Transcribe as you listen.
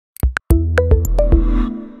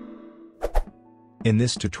In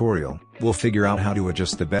this tutorial, we'll figure out how to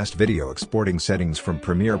adjust the best video exporting settings from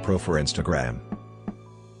Premiere Pro for Instagram.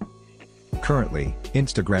 Currently,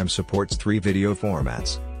 Instagram supports 3 video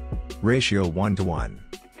formats. Ratio 1:1,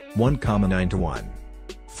 1:9:1,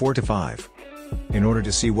 4:5. In order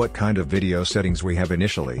to see what kind of video settings we have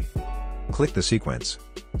initially, click the Sequence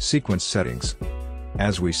Settings.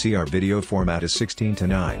 As we see, our video format is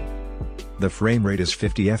 16:9. The frame rate is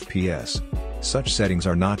 50 fps. Such settings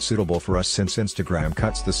are not suitable for us since Instagram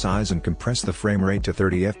cuts the size and compress the frame rate to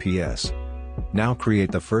 30 fps. Now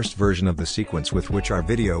create the first version of the sequence with which our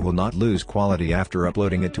video will not lose quality after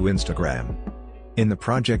uploading it to Instagram. In the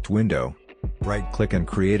project window, right-click and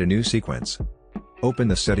create a new sequence. Open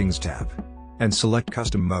the Settings tab, and select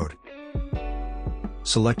Custom Mode.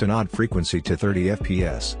 Select an odd frequency to 30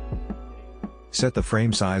 fps. Set the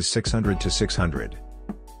frame size 600 to 600.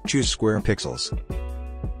 Choose square pixels.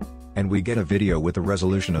 And we get a video with a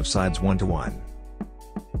resolution of sides 1:1.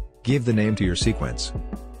 Give the name to your sequence.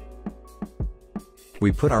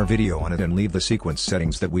 We put our video on it and leave the sequence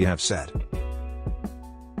settings that we have set.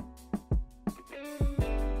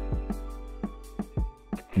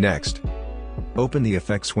 Next, open the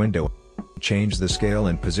effects window. Change the scale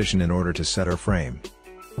and position in order to set our frame.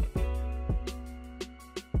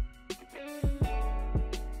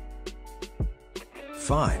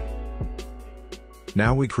 Fine.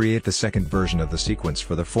 Now we create the second version of the sequence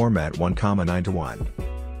for the format 1:9:1.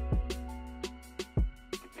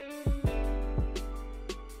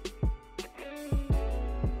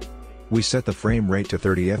 We set the frame rate to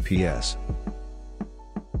 30 fps.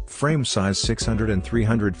 Frame size 600 and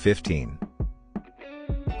 315.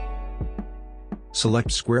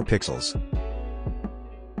 Select square pixels.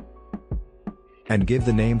 And give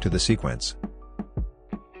the name to the sequence.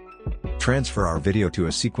 Transfer our video to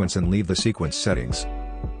a sequence and leave the sequence settings.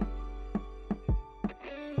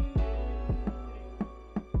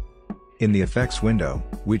 In the effects window,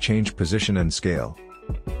 we change position and scale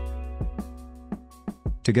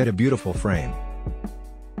to get a beautiful frame.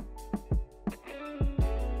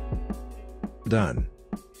 Done.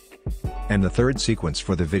 And the third sequence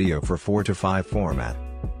for the video for 4:5 format.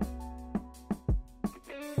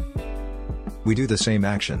 We do the same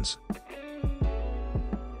actions.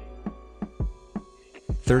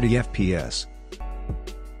 30 fps.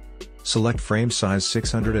 Select frame size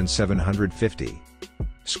 600 and 750.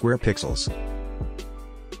 Square pixels.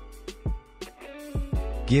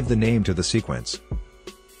 Give the name to the sequence.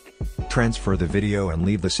 Transfer the video and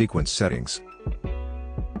leave the sequence settings.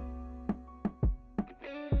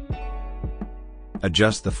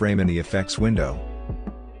 Adjust the frame in the effects window.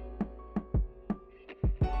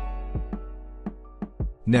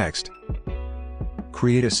 Next,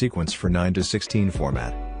 create a sequence for 9:16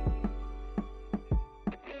 format.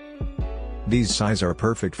 These sizes are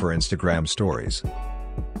perfect for Instagram stories.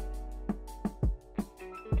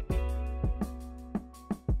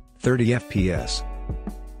 30 fps.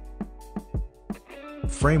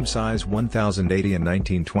 Frame size 1080 and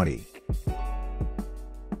 1920.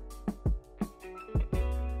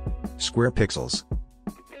 Square pixels.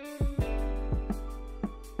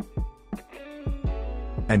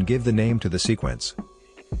 And give the name to the sequence.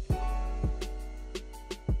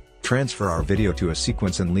 Transfer our video to a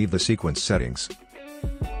sequence and leave the sequence settings.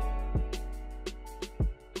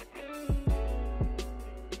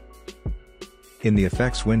 In the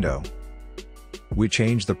effects window, we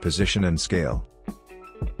change the position and scale.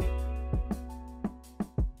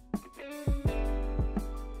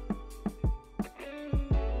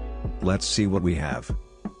 Let's see what we have.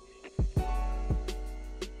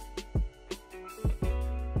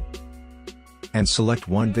 And select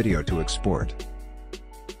one video to export.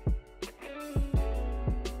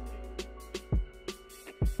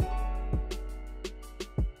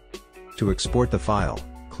 To export the file,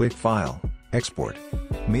 click File, Export,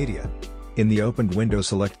 Media. In the opened window,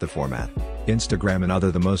 select the format. Instagram and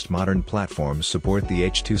other the most modern platforms support the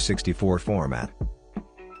H.264 format.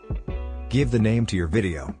 Give the name to your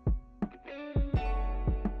video.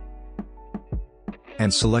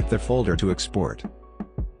 And select the folder to export.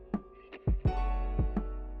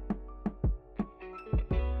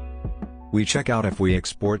 We check out if we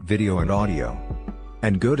export video and audio.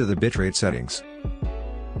 And go to the bitrate settings.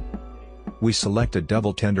 We select a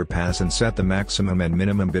double tender pass and set the maximum and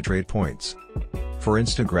minimum bitrate points. For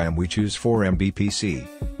Instagram we choose 4 Mbps.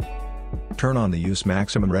 Turn on the Use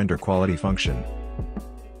Maximum Render Quality function.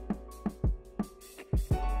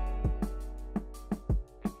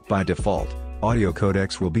 By default, audio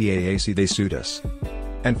codecs will be AAC. They suit us.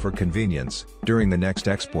 And for convenience, during the next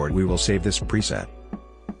export we will save this preset.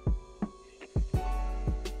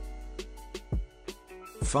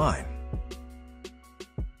 Fine.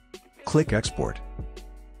 Click Export.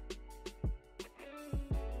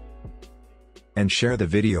 And share the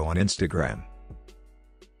video on Instagram.